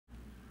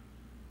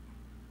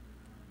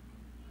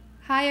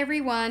Hi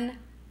everyone,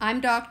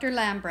 I'm Dr.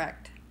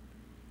 Lambrecht,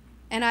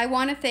 and I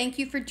want to thank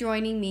you for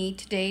joining me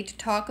today to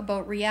talk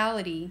about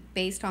reality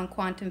based on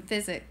quantum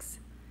physics.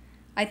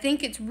 I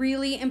think it's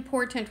really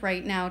important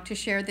right now to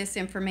share this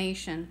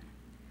information.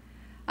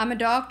 I'm a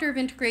doctor of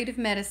integrative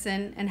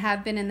medicine and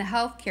have been in the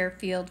healthcare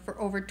field for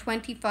over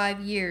 25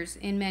 years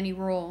in many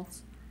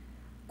roles.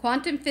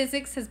 Quantum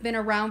physics has been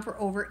around for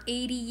over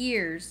 80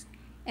 years,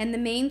 and the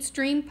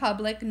mainstream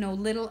public know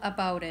little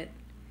about it.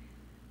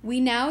 We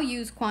now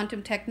use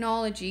quantum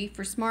technology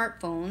for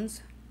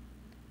smartphones,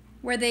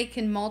 where they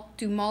can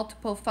do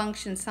multiple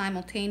functions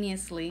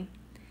simultaneously.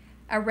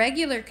 A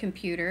regular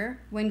computer,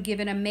 when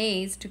given a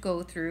maze to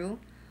go through,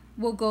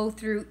 will go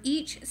through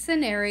each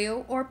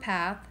scenario or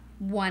path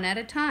one at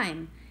a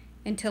time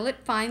until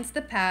it finds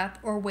the path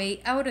or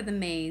way out of the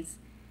maze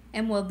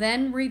and will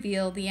then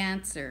reveal the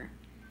answer.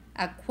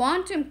 A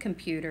quantum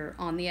computer,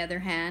 on the other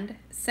hand,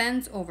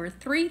 sends over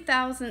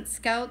 3,000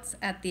 scouts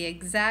at the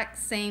exact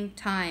same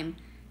time,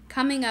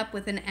 coming up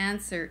with an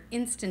answer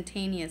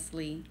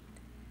instantaneously.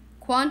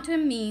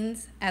 Quantum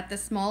means at the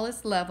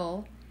smallest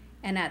level,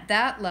 and at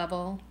that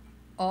level,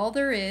 all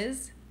there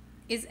is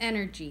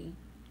energy.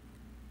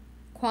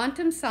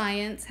 Quantum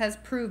science has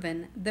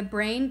proven the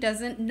brain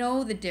doesn't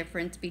know the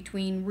difference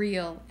between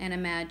real and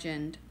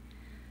imagined.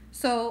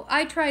 So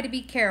I try to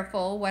be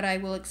careful what I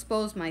will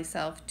expose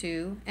myself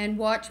to and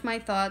watch my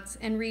thoughts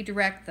and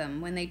redirect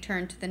them when they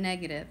turn to the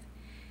negative.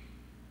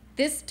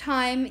 This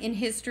time in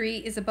history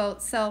is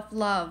about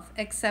self-love,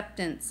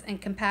 acceptance,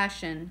 and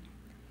compassion.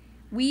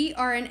 We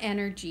are an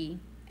energy,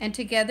 and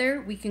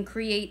together we can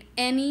create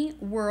any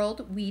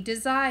world we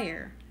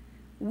desire.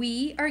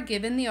 We are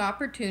given the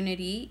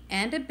opportunity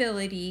and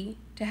ability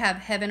to have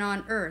heaven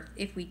on earth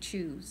if we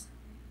choose.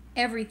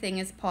 Everything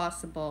is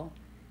possible,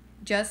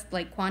 just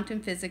like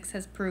quantum physics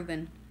has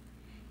proven.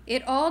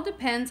 It all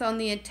depends on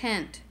the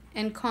intent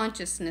and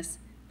consciousness,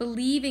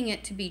 believing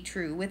it to be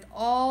true with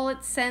all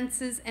its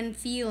senses and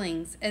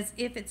feelings as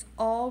if it's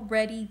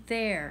already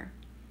there.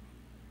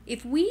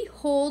 If we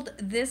hold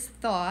this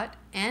thought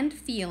and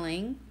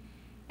feeling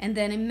and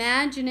then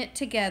imagine it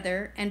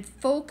together and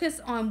focus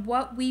on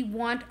what we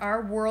want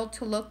our world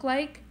to look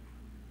like,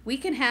 we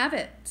can have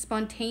it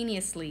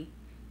spontaneously.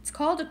 It's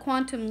called a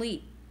quantum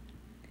leap.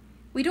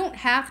 We don't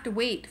have to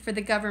wait for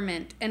the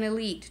government and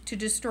elite to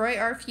destroy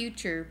our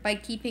future by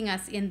keeping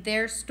us in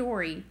their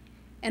story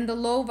and the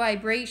low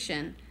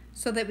vibration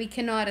so that we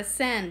cannot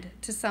ascend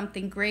to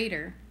something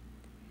greater.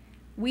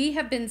 We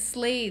have been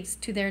slaves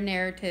to their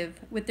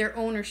narrative with their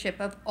ownership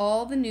of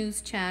all the news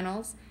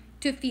channels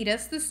to feed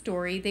us the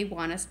story they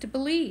want us to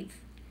believe.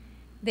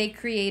 They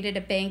created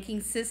a banking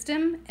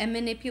system and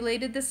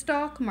manipulated the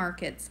stock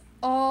markets,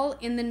 all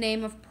in the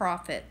name of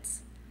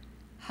profits.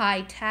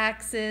 High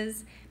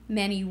taxes,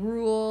 many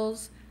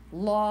rules,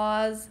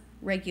 laws,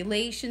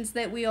 regulations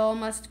that we all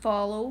must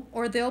follow,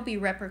 or there'll be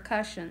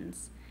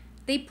repercussions.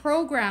 They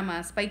program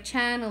us by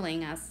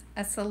channeling us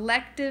a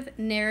selective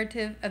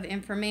narrative of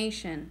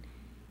information.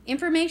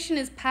 Information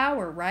is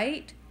power,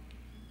 right?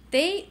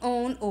 They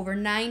own over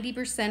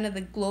 90% of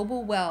the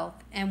global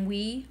wealth, and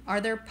we are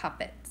their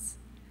puppets.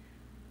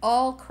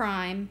 All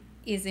crime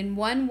is in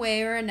one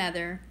way or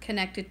another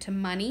connected to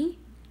money,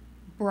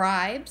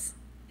 bribes,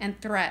 and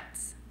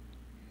threats.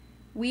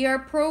 We are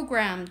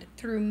programmed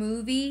through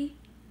movie,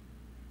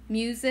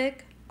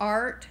 music,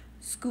 art,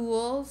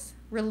 schools,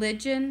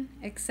 religion,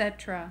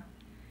 etc.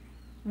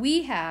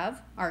 We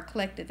have, our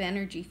collective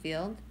energy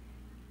field,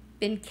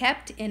 been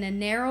kept in a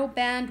narrow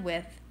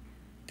bandwidth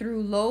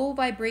through low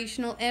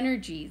vibrational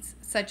energies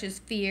such as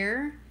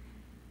fear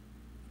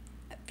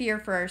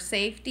for our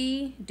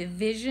safety,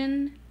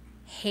 division,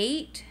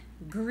 hate,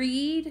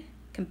 greed,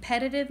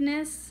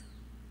 competitiveness,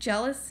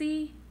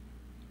 jealousy,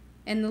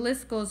 and the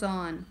list goes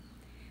on.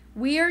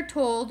 We are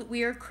told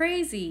we are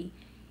crazy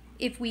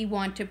if we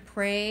want to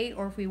pray,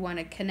 or if we want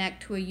to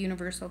connect to a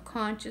universal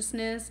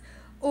consciousness,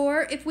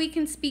 or if we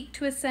can speak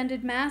to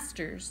ascended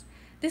masters.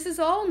 This is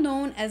all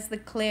known as the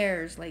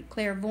clairs, like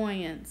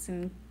clairvoyance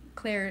and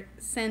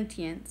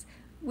clairsentience,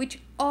 which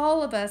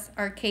all of us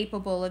are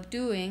capable of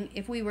doing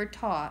if we were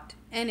taught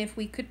and if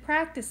we could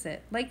practice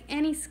it, like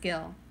any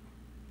skill.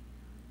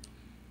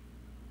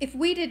 If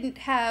we didn't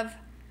have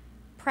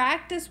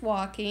practice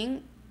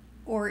walking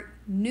or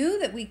knew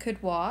that we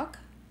could walk,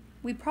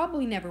 we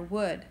probably never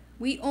would.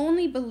 We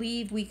only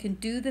believe we can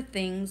do the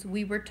things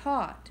we were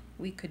taught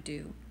we could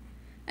do.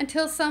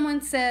 Until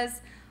someone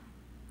says,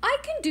 I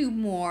can do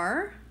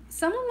more.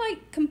 Someone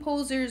like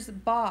composers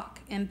Bach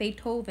and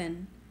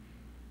Beethoven,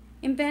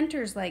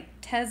 inventors like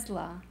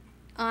Tesla,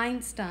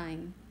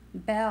 Einstein,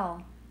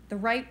 Bell, the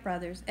Wright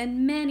brothers,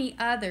 and many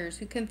others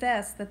who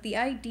confess that the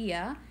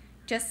idea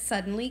just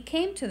suddenly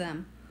came to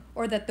them,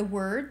 or that the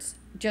words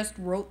just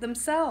wrote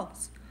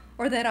themselves,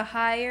 or that a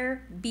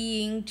higher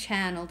being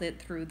channeled it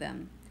through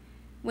them.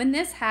 When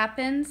this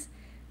happens,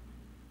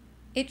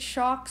 it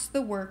shocks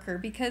the worker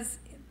because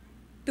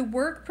the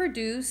work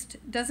produced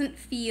doesn't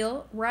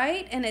feel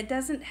right, and it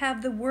doesn't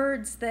have the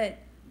words that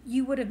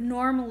you would have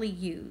normally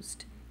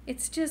used.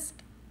 It's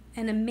just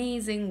an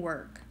amazing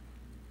work.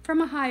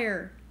 from a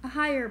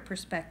higher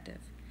perspective.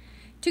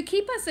 To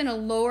keep us in a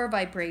lower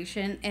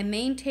vibration and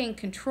maintain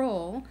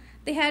control,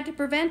 they had to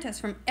prevent us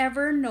from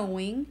ever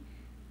knowing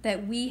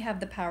that we have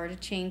the power to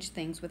change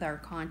things with our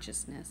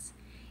consciousness.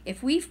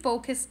 If we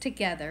focused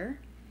together,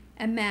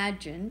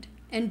 imagined,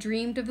 and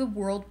dreamed of the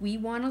world we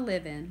want to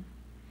live in.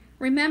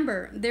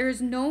 Remember, there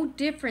is no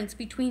difference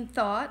between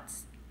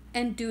thoughts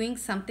and doing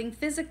something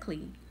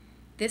physically.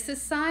 This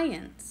is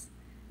science,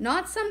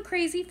 not some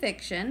crazy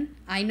fiction.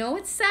 I know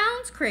it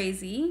sounds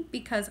crazy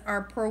because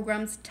our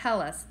programs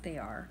tell us they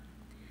are.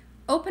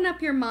 Open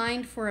up your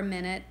mind for a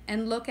minute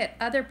and look at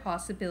other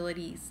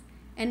possibilities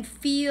and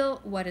feel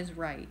what is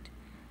right.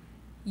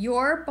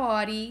 Your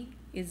body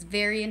is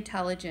very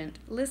intelligent.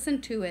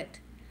 Listen to it.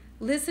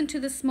 Listen to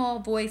the small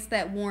voice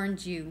that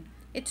warns you.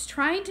 It's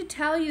trying to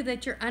tell you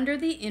that you're under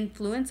the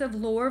influence of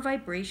lower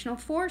vibrational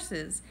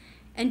forces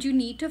and you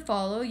need to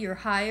follow your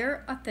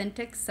higher,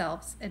 authentic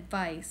self's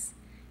advice.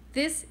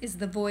 This is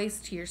the voice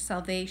to your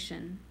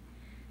salvation.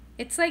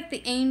 It's like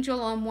the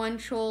angel on one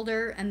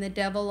shoulder and the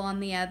devil on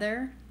the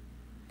other.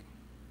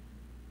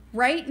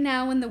 Right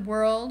now in the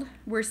world,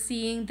 we're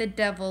seeing the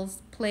devils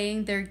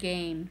playing their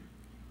game.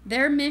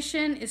 Their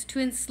mission is to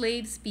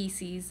enslave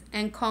species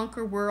and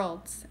conquer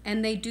worlds,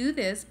 and they do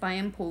this by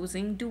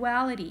imposing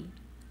duality,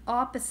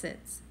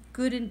 opposites,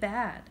 good and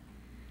bad.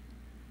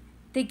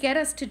 They get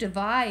us to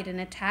divide and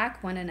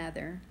attack one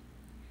another.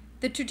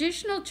 The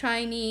traditional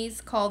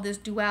Chinese call this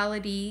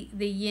duality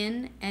the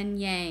yin and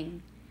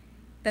yang,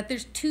 that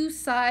there's two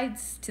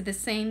sides to the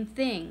same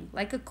thing,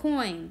 like a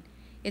coin.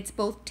 It's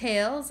both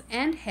tails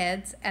and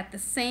heads at the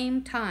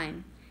same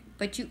time,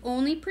 but you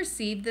only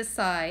perceive the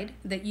side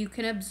that you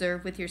can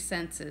observe with your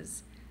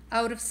senses.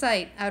 Out of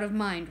sight, out of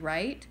mind,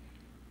 right?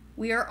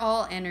 We are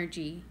all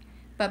energy,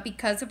 but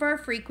because of our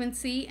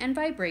frequency and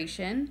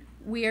vibration,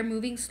 we are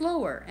moving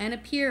slower and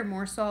appear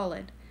more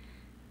solid.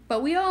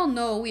 But we all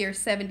know we are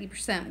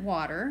 70%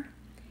 water,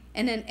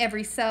 and then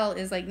every cell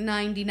is like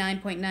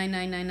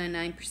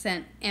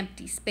 99.99999%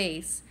 empty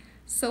space.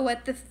 So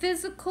at the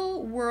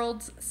physical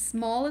world's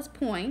smallest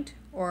point,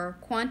 or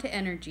quanta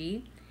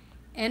energy,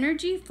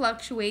 energy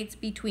fluctuates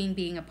between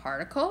being a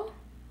particle,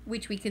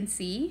 which we can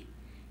see,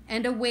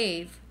 and a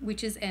wave,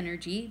 which is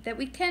energy that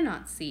we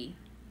cannot see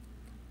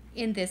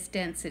in this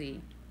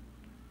density.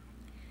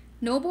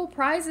 Nobel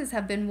Prizes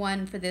have been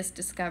won for this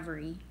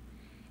discovery.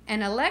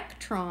 An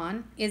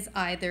electron is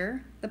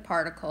either the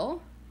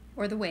particle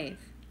or the wave.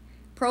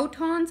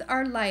 Protons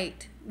are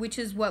light, which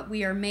is what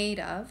we are made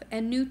of,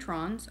 and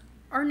neutrons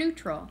are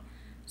neutral.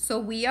 So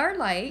we are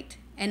light,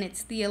 and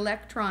it's the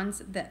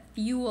electrons that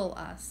fuel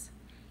us.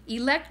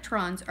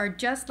 Electrons are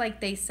just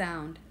like they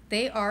sound.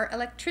 They are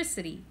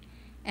electricity,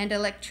 and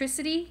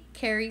electricity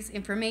carries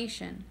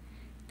information.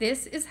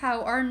 This is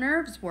how our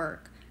nerves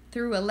work,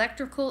 through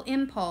electrical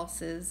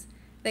impulses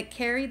that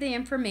carry the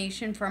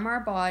information from our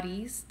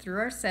bodies through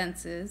our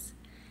senses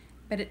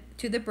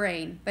to the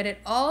brain, but it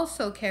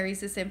also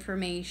carries this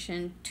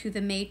information to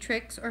the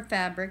matrix or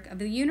fabric of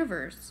the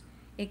universe.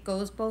 It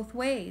goes both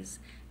ways.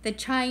 The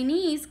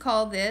Chinese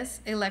call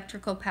this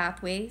electrical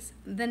pathways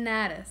the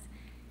nadis,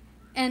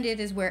 and it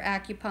is where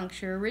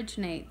acupuncture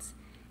originates.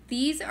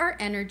 These are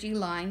energy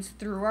lines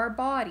through our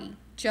body,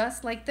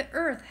 just like the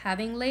earth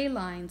having ley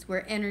lines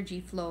where energy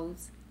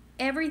flows.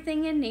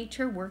 Everything in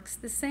nature works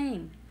the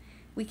same.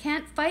 We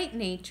can't fight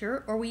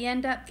nature or we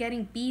end up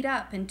getting beat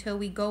up until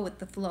we go with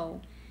the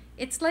flow.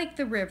 It's like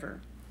the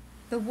river.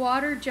 The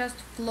water just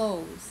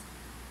flows.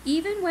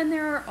 Even when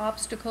there are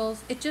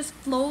obstacles, it just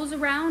flows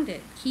around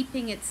it,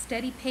 keeping its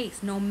steady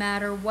pace no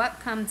matter what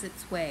comes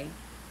its way.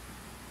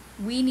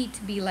 We need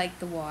to be like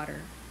the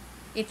water.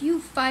 If you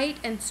fight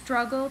and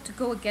struggle to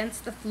go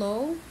against the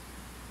flow,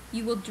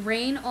 you will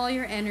drain all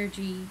your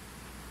energy,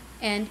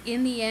 and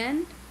in the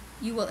end,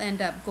 you will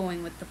end up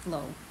going with the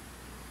flow.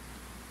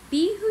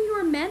 Be who you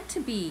are meant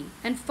to be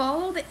and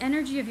follow the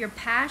energy of your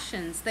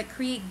passions that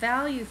create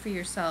value for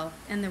yourself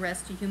and the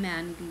rest of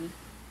humanity.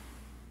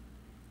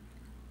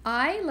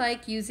 I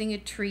like using a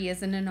tree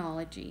as an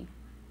analogy,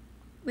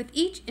 with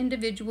each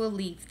individual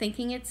leaf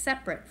thinking it's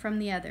separate from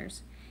the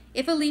others.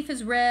 If a leaf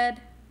is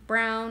red,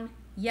 brown,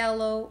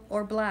 yellow,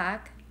 or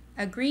black,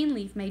 a green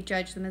leaf may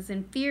judge them as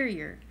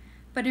inferior.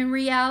 But in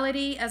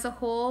reality, as a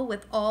whole,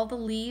 with all the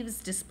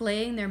leaves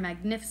displaying their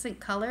magnificent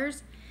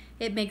colors,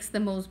 it makes the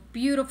most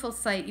beautiful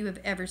sight you have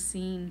ever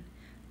seen.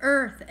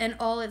 Earth and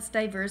all its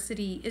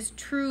diversity is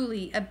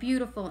truly a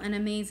beautiful and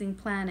amazing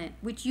planet,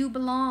 which you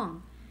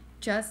belong,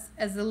 just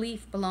as the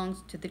leaf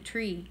belongs to the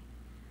tree.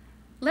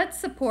 Let's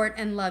support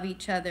and love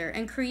each other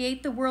and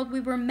create the world we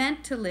were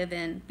meant to live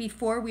in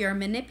before we are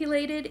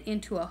manipulated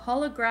into a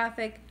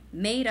holographic,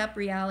 made-up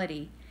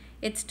reality.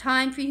 It's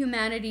time for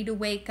humanity to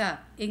wake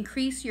up,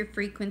 increase your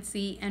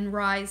frequency, and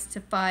rise to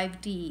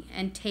 5D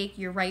and take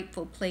your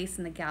rightful place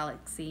in the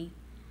galaxy.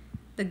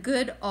 The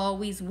good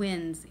always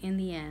wins in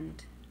the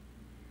end.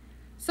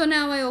 So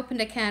now I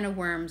opened a can of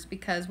worms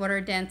because what are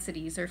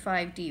densities or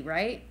 5D,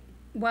 right?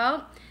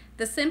 Well,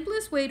 the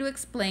simplest way to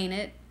explain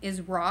it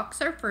is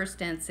rocks are first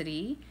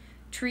density,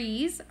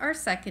 Trees are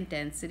second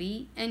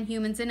density, and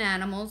humans and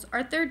animals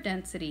are third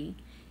density,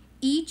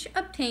 each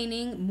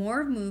obtaining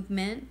more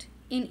movement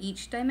in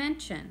each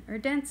dimension or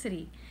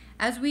density.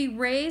 As we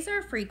raise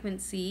our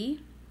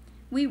frequency,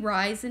 we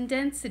rise in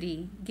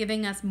density,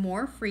 giving us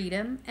more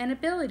freedom and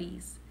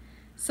abilities.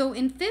 So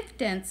in fifth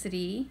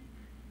density,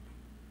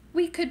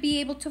 we could be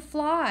able to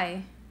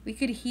fly. We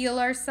could heal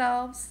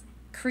ourselves,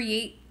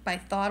 create by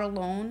thought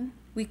alone.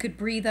 We could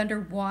breathe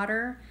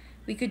underwater.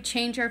 We could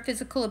change our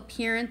physical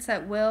appearance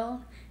at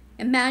will.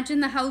 Imagine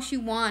the house you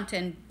want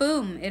and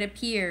boom, it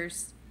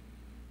appears.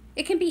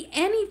 It can be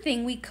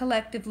anything we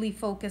collectively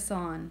focus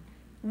on.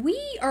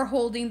 We are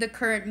holding the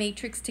current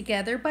matrix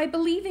together by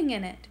believing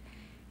in it.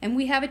 And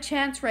we have a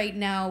chance right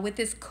now with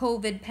this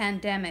COVID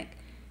pandemic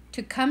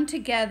to come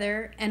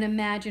together and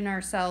imagine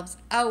ourselves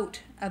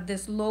out of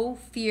this low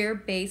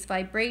fear-based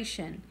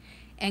vibration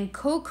and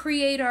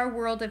co-create our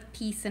world of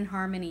peace and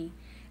harmony,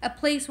 a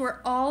place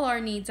where all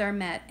our needs are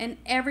met and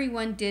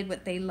everyone did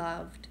what they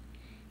loved.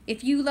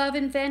 If you love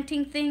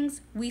inventing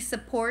things, we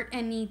support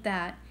and need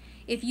that.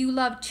 If you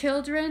love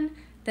children,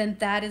 then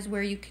that is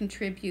where you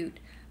contribute.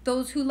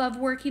 Those who love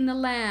working the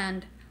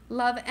land,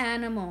 love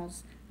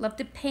animals, love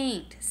to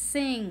paint,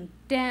 sing,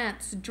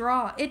 dance,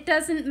 draw. It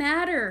doesn't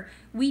matter.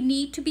 We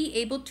need to be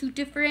able to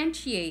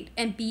differentiate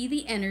and be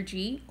the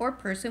energy or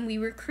person we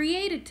were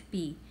created to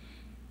be.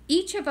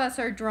 Each of us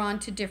are drawn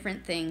to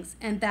different things,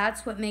 and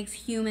that's what makes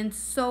humans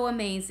so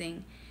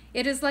amazing.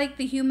 It is like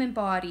the human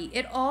body.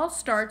 It all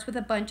starts with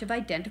a bunch of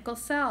identical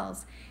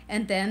cells,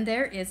 and then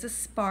there is a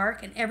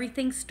spark and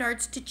everything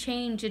starts to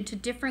change into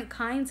different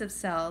kinds of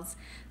cells.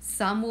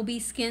 Some will be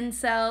skin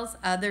cells,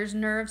 others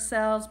nerve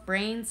cells,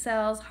 brain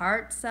cells,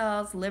 heart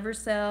cells, liver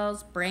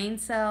cells, brain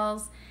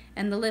cells,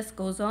 and the list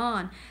goes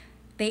on.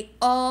 They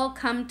all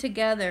come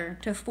together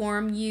to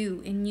form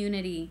you in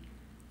unity.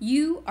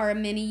 You are a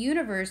mini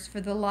universe for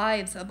the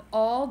lives of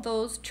all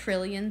those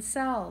trillion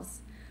cells.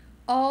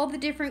 All the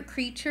different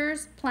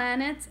creatures,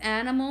 planets,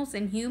 animals,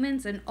 and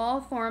humans in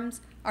all forms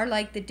are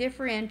like the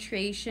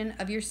differentiation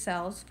of your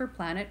cells for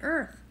planet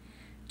Earth.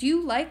 Do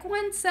you like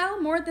one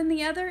cell more than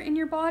the other in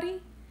your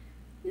body?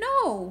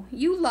 No,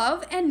 you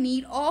love and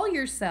need all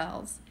your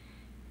cells.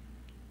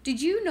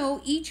 Did you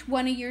know each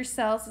one of your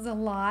cells is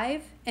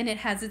alive and it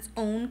has its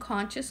own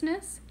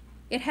consciousness?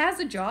 It has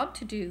a job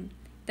to do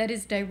that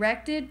is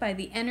directed by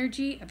the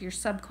energy of your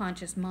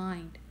subconscious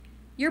mind.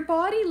 Your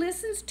body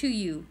listens to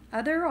you.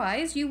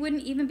 Otherwise, you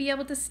wouldn't even be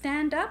able to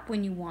stand up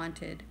when you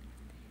wanted.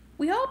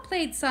 We all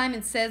played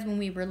Simon Says when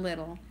we were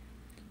little,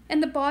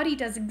 and the body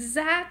does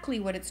exactly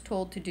what it's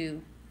told to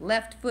do.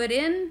 Left foot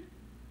in,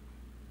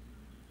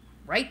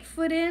 right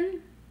foot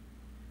in,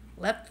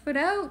 left foot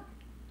out,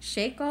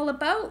 shake all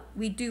about.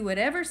 We do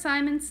whatever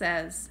Simon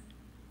says.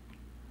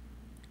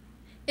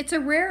 It's a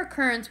rare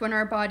occurrence when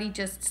our body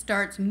just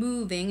starts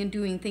moving and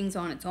doing things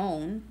on its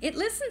own. It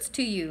listens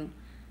to you.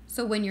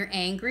 So when you're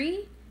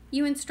angry,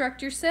 you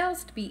instruct your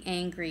cells to be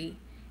angry,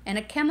 and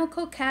a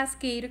chemical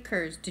cascade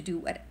occurs to do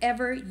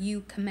whatever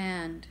you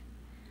command.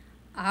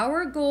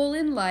 Our goal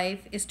in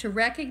life is to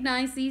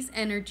recognize these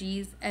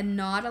energies and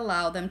not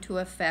allow them to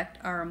affect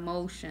our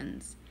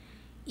emotions.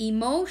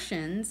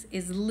 Emotions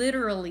is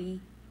literally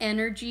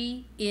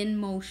energy in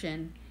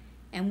motion,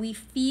 and we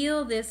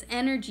feel this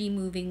energy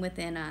moving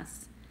within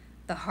us.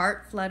 The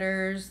heart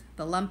flutters,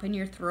 the lump in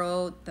your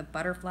throat, the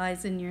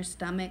butterflies in your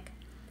stomach.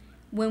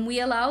 When we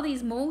allow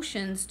these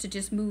motions to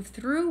just move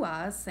through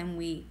us and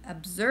we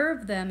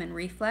observe them and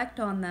reflect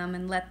on them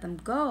and let them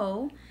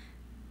go,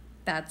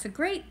 that's a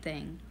great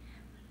thing.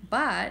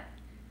 But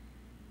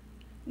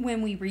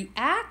when we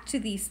react to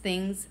these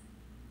things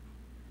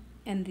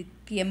and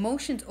the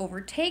emotions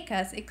overtake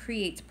us, it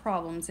creates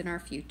problems in our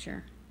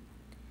future.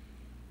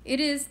 It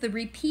is the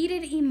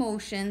repeated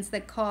emotions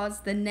that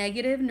cause the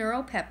negative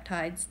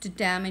neuropeptides to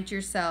damage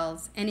your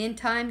cells, and in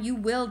time you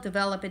will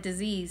develop a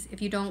disease if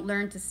you don't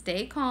learn to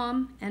stay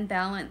calm and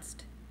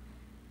balanced.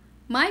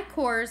 My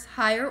course,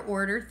 Higher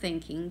Order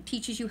Thinking,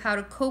 teaches you how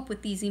to cope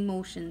with these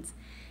emotions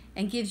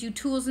and gives you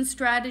tools and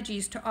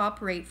strategies to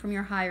operate from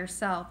your higher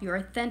self, your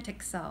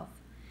authentic self.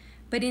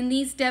 But in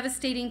these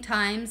devastating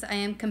times, I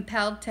am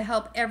compelled to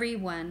help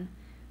everyone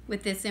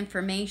with this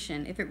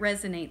information if it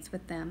resonates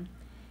with them.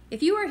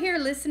 If you are here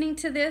listening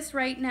to this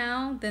right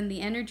now, then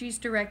the energy's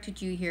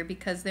directed you here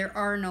because there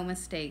are no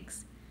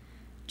mistakes.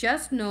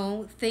 Just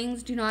know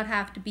things do not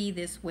have to be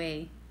this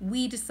way.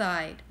 We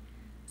decide.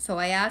 So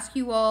I ask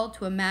you all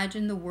to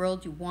imagine the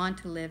world you want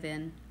to live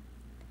in.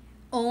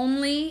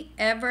 Only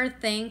ever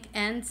think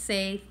and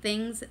say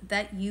things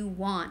that you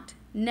want.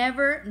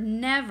 Never,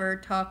 never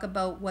talk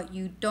about what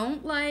you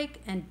don't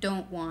like and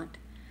don't want.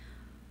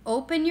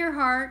 Open your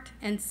heart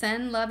and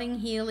send loving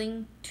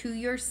healing to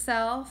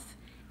yourself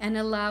and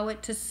allow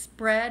it to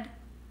spread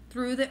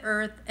through the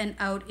earth and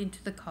out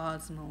into the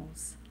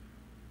cosmos.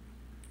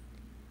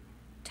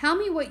 Tell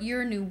me what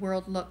your new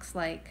world looks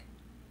like.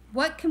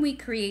 What can we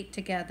create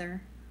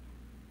together?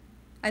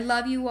 I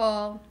love you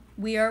all.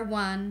 We are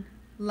one.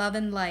 Love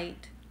and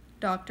light.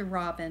 Dr.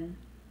 Robin.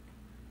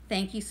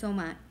 Thank you so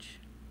much.